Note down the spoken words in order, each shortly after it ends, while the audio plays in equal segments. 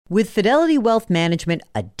With Fidelity Wealth Management,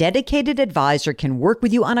 a dedicated advisor can work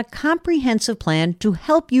with you on a comprehensive plan to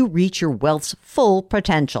help you reach your wealth's full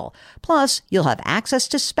potential. Plus, you'll have access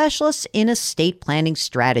to specialists in estate planning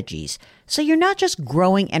strategies. So you're not just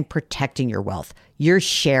growing and protecting your wealth, you're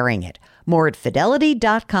sharing it. More at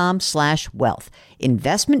fidelity.com/wealth.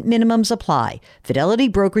 Investment minimums apply. Fidelity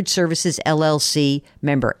Brokerage Services, LLC,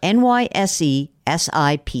 member NYSE,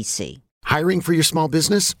 SIPC. Hiring for your small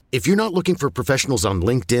business? If you're not looking for professionals on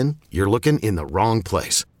LinkedIn, you're looking in the wrong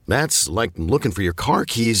place. That's like looking for your car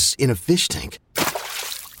keys in a fish tank.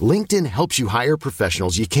 LinkedIn helps you hire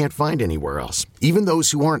professionals you can't find anywhere else, even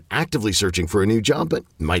those who aren't actively searching for a new job but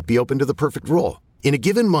might be open to the perfect role. In a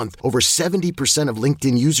given month, over 70% of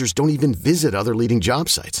LinkedIn users don't even visit other leading job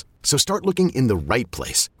sites. So start looking in the right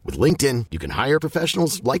place. With LinkedIn, you can hire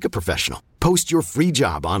professionals like a professional. Post your free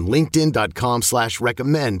job on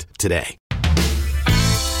linkedin.com/recommend today.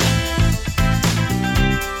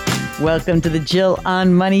 Welcome to the Jill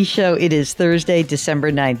on Money Show. It is Thursday,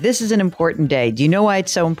 December 9th. This is an important day. Do you know why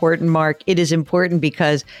it's so important, Mark? It is important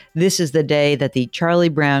because this is the day that the Charlie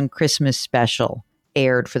Brown Christmas special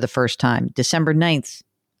aired for the first time, December 9th,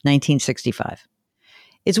 1965.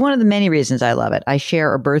 It's one of the many reasons I love it. I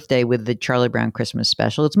share a birthday with the Charlie Brown Christmas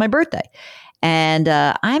special. It's my birthday. And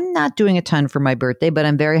I'm not doing a ton for my birthday, but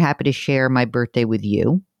I'm very happy to share my birthday with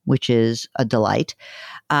you, which is a delight.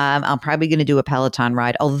 I'm probably going to do a Peloton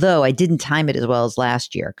ride, although I didn't time it as well as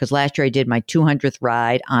last year, because last year I did my 200th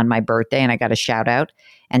ride on my birthday and I got a shout out.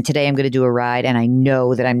 And today I'm going to do a ride, and I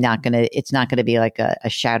know that it's not going to be like a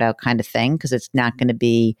shout out kind of thing, because it's not going to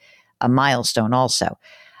be a milestone also.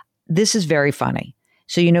 This is very funny.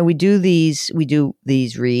 So, we do these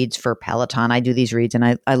reads for Peloton. I do these reads and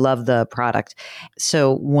I love the product.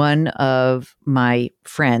 So one of my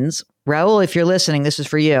friends, Raul, if you're listening, this is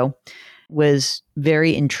for you, was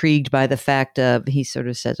very intrigued by the fact of, he sort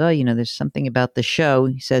of says, there's something about the show.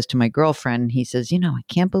 He says to my girlfriend, he says, I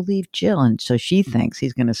can't believe Jill. And so she thinks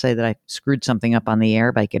he's going to say that I screwed something up on the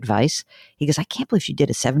air by advice. He goes, I can't believe she did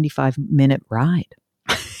a 75-minute ride.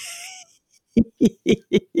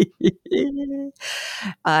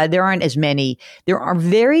 There are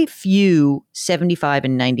very few 75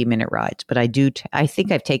 and 90-minute rides, but I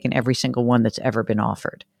think I've taken every single one that's ever been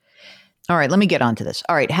offered. All right, let me get on to this.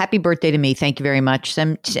 All right, happy birthday to me. Thank you very much.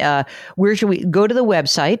 Where should we go? To the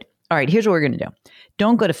website. All right, here's what we're going to do.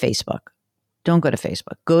 Don't go to Facebook. Go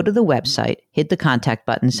to the website, hit the contact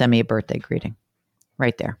button, send me a birthday greeting.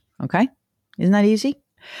 Right there. Okay? Isn't that easy?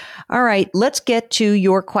 All right, let's get to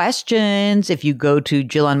your questions. If you go to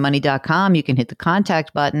jillonmoney.com, you can hit the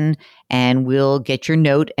contact button and we'll get your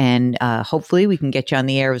note, and hopefully we can get you on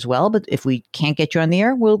the air as well. But if we can't get you on the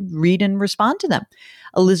air, we'll read and respond to them.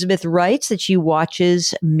 Elizabeth writes that she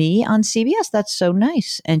watches me on CBS. That's so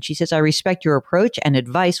nice. And she says, I respect your approach and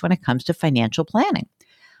advice when it comes to financial planning.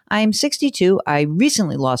 I'm 62. I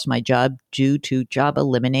recently lost my job due to job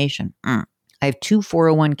elimination. I have 2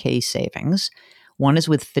 401k savings. One is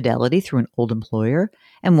with Fidelity through an old employer,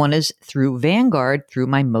 and one is through Vanguard through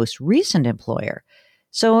my most recent employer.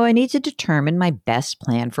 So I need to determine my best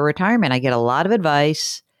plan for retirement. I get a lot of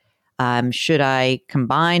advice. Should I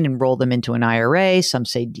combine and roll them into an IRA? Some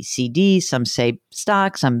say CD, some say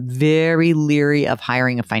stocks. I'm very leery of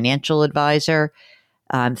hiring a financial advisor.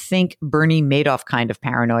 Think Bernie Madoff kind of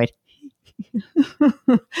paranoid.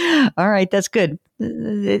 All right, that's good.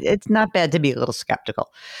 It's not bad to be a little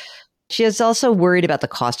skeptical. She is also worried about the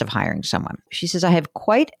cost of hiring someone. She says, I have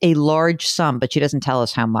quite a large sum, but she doesn't tell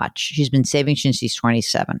us how much. She's been saving since she's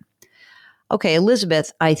 27. Okay,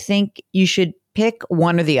 Elizabeth, I think you should pick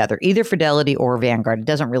one or the other, either Fidelity or Vanguard. It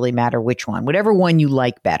doesn't really matter which one, whatever one you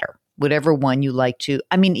like better, whatever one you like to,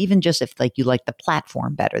 even just if you like the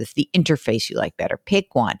platform better, if the interface you like better,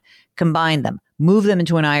 pick one, combine them, move them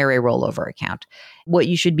into an IRA rollover account. What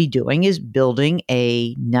you should be doing is building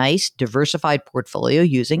a nice diversified portfolio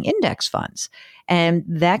using index funds. And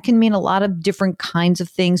that can mean a lot of different kinds of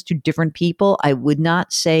things to different people. I would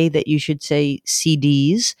not say that you should say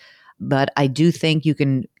CDs, but I do think you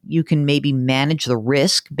can maybe manage the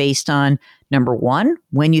risk based on, number one,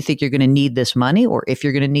 when you think you're going to need this money, or if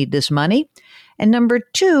you're going to need this money. And number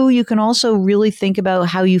two, you can also really think about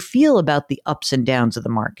how you feel about the ups and downs of the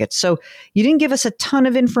market. So you didn't give us a ton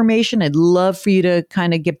of information. I'd love for you to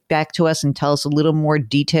kind of get back to us and tell us a little more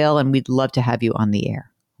detail, and we'd love to have you on the air.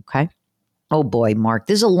 Okay? Oh boy, Mark,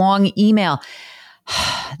 this is a long email.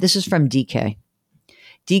 This is from DK.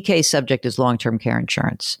 DK's subject is long-term care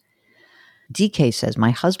insurance. DK says, my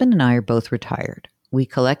husband and I are both retired. We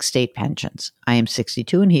collect state pensions. I am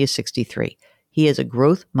 62 and he is 63. He has a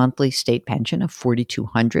growth monthly state pension of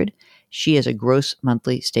 $4,200. She has a gross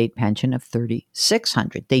monthly state pension of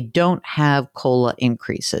 $3,600. They don't have COLA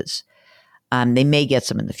increases. They may get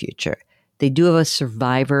some in the future. They do have a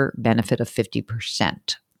survivor benefit of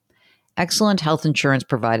 50%. Excellent health insurance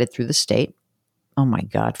provided through the state. Oh my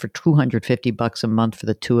God, for $250 a month for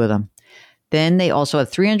the two of them. Then they also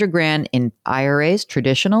have $300,000 in IRAs,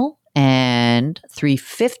 traditional, and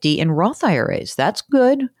 $350,000 in Roth IRAs. That's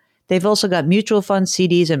good. They've also got mutual funds,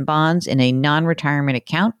 CDs, and bonds in a non-retirement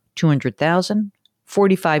account, $200,000,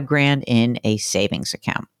 $45,000 in a savings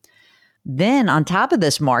account. Then on top of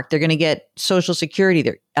this, Mark, they're going to get Social Security.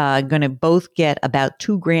 They're going to both get about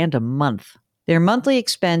 $2,000 a month. Their monthly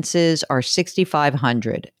expenses are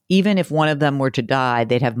 $6,500. Even if one of them were to die,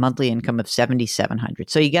 they'd have monthly income of $7,700.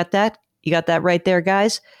 So you got that? You got that right there,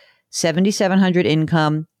 guys? $7,700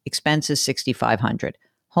 income, expenses $6,500.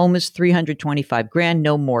 Home is $325,000,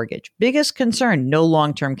 no mortgage. Biggest concern, no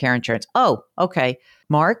long-term care insurance. Oh, okay.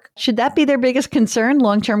 Mark, should that be their biggest concern,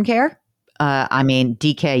 long-term care?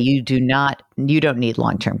 DK, you don't need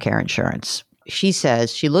long-term care insurance. She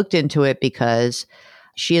says she looked into it because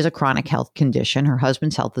she has a chronic health condition. Her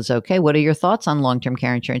husband's health is okay. What are your thoughts on long-term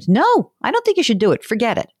care insurance? No, I don't think you should do it.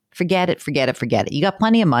 Forget it. Forget it. You got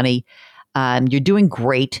plenty of money. You're doing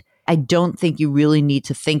great. I don't think you really need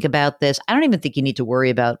to think about this. I don't even think you need to worry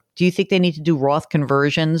about, do you think they need to do Roth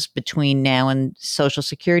conversions between now and Social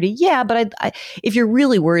Security? Yeah, but if you're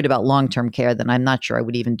really worried about long-term care, then I'm not sure I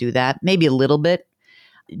would even do that. Maybe a little bit.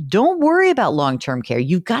 Don't worry about long-term care.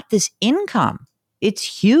 You've got this income. It's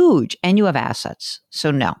huge. And you have assets.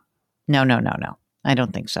 So no. I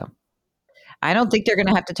don't think so. I don't think they're going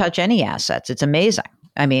to have to touch any assets. It's amazing.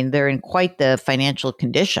 I mean, they're in quite the financial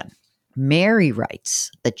condition. Mary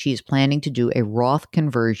writes that she's planning to do a Roth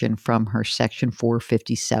conversion from her Section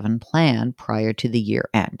 457 plan prior to the year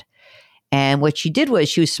end. And what she did was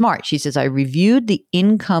she was smart. She says, I reviewed the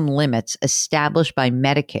income limits established by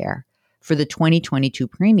Medicare for the 2022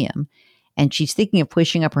 premium, and she's thinking of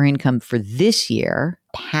pushing up her income for this year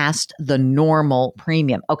past the normal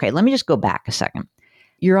premium. Okay, let me just go back a second.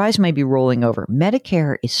 Your eyes might be rolling over.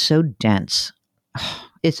 Medicare is so dense.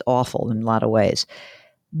 It's awful in a lot of ways.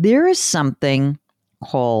 There is something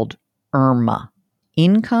called IRMA,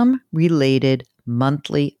 Income Related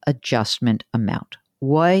Monthly Adjustment Amount.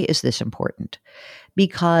 Why is this important?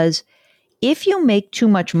 Because if you make too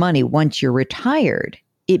much money once you're retired,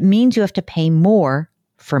 it means you have to pay more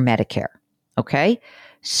for Medicare. Okay?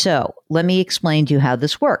 So let me explain to you how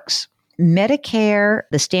this works. Medicare,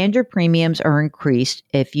 the standard premiums are increased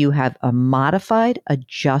if you have a modified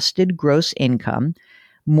adjusted gross income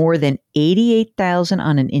more than $88,000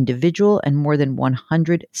 on an individual and more than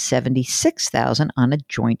 $176,000 on a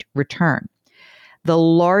joint return. The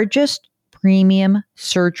largest premium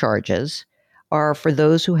surcharges are for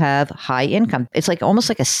those who have high income. It's like almost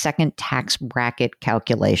like a second tax bracket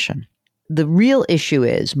calculation. The real issue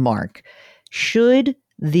is, Mark, should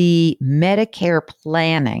the Medicare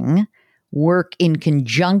planning work in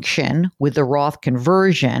conjunction with the Roth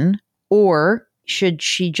conversion, or should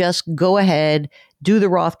she just go ahead, do the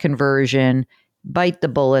Roth conversion, bite the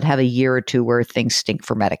bullet, have a year or two where things stink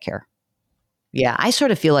for Medicare? Yeah, I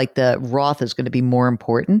sort of feel like the Roth is going to be more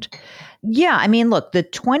important. Yeah, I mean, look, the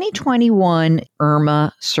 2021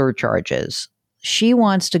 IRMA surcharges, she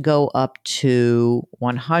wants to go up to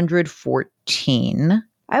 114.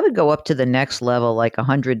 I would go up to the next level, like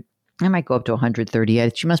 100. I might go up to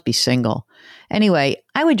 138. She must be single. Anyway,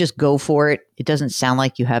 I would just go for it. It doesn't sound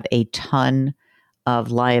like you have a ton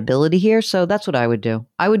of liability here, so that's what I would do.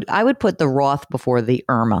 I would put the Roth before the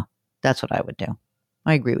IRMA. That's what I would do.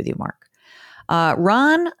 I agree with you, Mark.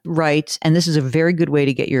 Ron writes, and this is a very good way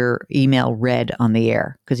to get your email read on the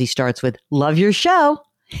air, because he starts with, love your show.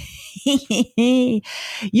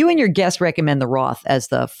 You and your guest recommend the Roth as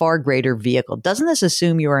the far greater vehicle. Doesn't this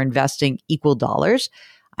assume you are investing equal dollars?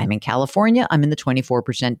 I'm in California. I'm in the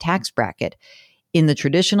 24% tax bracket. In the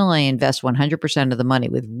traditional, I invest 100% of the money.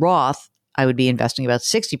 With Roth, I would be investing about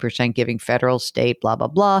 60%, giving federal, state, blah, blah,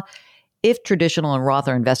 blah. If traditional and Roth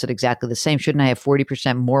are invested exactly the same, shouldn't I have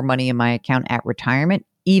 40% more money in my account at retirement?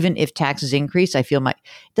 Even if taxes increase, I feel it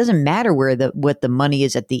doesn't matter what the money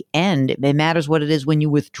is at the end. It matters what it is when you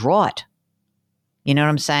withdraw it. You know what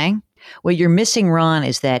I'm saying? What you're missing, Ron,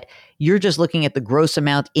 is that you're just looking at the gross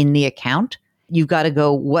amount in the account. You've got to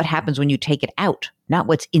go, what happens when you take it out, not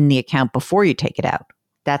what's in the account before you take it out.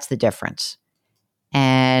 That's the difference.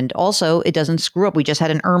 And also, it doesn't screw up. We just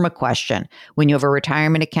had an IRMA question. When you have a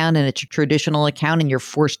retirement account and it's a traditional account and you're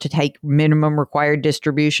forced to take minimum required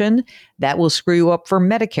distribution, that will screw you up for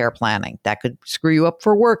Medicare planning. That could screw you up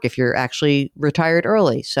for work if you're actually retired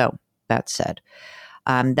early. So that said,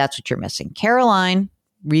 that's what you're missing. Caroline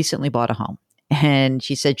recently bought a home. And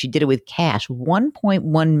she said she did it with cash,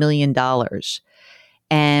 $1.1 million.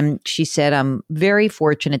 And she said, I'm very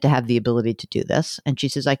fortunate to have the ability to do this. And she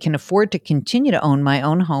says, I can afford to continue to own my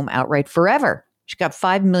own home outright forever. She got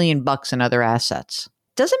 $5 million in other assets.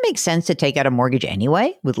 Does it make sense to take out a mortgage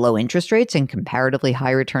anyway with low interest rates and comparatively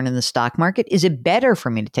high return in the stock market? Is it better for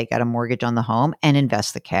me to take out a mortgage on the home and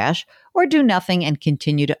invest the cash, or do nothing and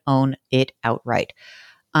continue to own it outright?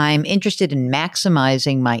 I'm interested in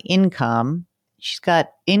maximizing my income. She's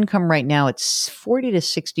got income right now. It's 40 to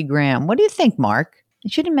 60 grand. What do you think, Mark?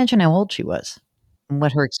 She didn't mention how old she was and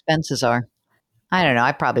what her expenses are. I don't know.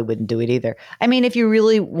 I probably wouldn't do it either. I mean, if you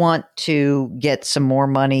really want to get some more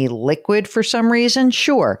money liquid for some reason,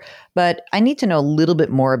 sure. But I need to know a little bit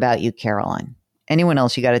more about you, Caroline. Anyone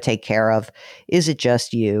else you got to take care of? Is it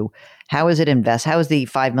just you? How is it invest? How is the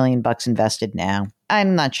 $5 million invested now?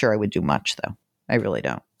 I'm not sure I would do much, though. I really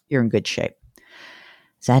don't. You're in good shape.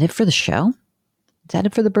 Is that it for the show? Is that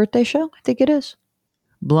it for the birthday show? I think it is.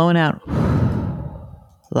 Blowing out.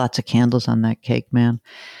 Lots of candles on that cake, man.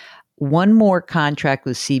 One more contract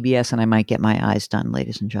with CBS and I might get my eyes done,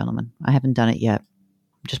 ladies and gentlemen. I haven't done it yet.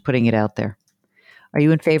 I'm just putting it out there. Are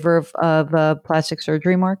you in favor of plastic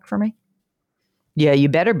surgery, Mark, for me? Yeah, you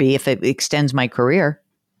better be if it extends my career.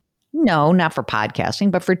 No, not for podcasting,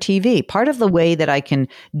 but for TV. Part of the way that I can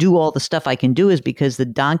do all the stuff I can do is because the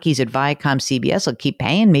donkeys at Viacom CBS will keep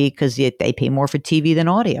paying me because they pay more for TV than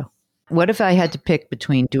audio. What if I had to pick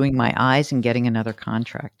between doing my eyes and getting another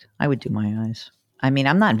contract? I would do my eyes. I mean,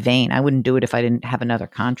 I'm not vain. I wouldn't do it if I didn't have another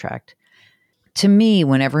contract. To me,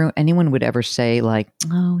 whenever anyone would ever say like,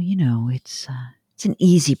 oh, you know, it's an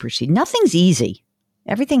easy procedure. Nothing's easy.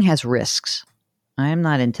 Everything has risks. I am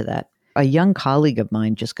not into that. A young colleague of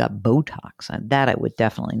mine just got Botox. That I would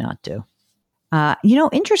definitely not do.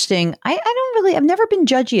 Interesting. I've never been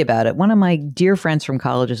judgy about it. One of my dear friends from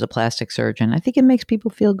college is a plastic surgeon. I think it makes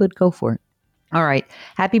people feel good. Go for it. All right.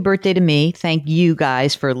 Happy birthday to me. Thank you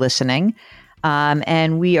guys for listening.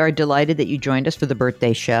 And we are delighted that you joined us for the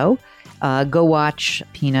birthday show. Go watch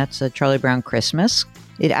Peanuts, Charlie Brown Christmas.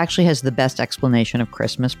 It actually has the best explanation of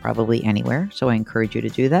Christmas probably anywhere. So I encourage you to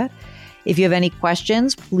do that. If you have any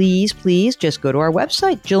questions, please just go to our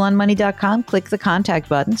website, JillOnMoney.com, click the contact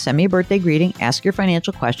button, send me a birthday greeting, ask your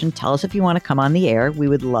financial question, tell us if you want to come on the air. We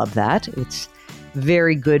would love that. It's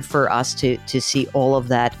very good for us to see all of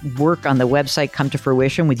that work on the website come to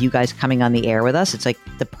fruition with you guys coming on the air with us. It's like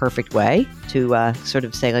the perfect way to sort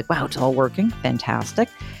of say like, wow, it's all working. Fantastic.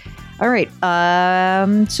 All right.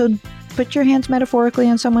 So put your hands metaphorically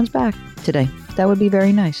on someone's back today. That would be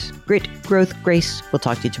very nice. Great growth, grace. We'll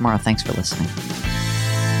talk to you tomorrow. Thanks for listening.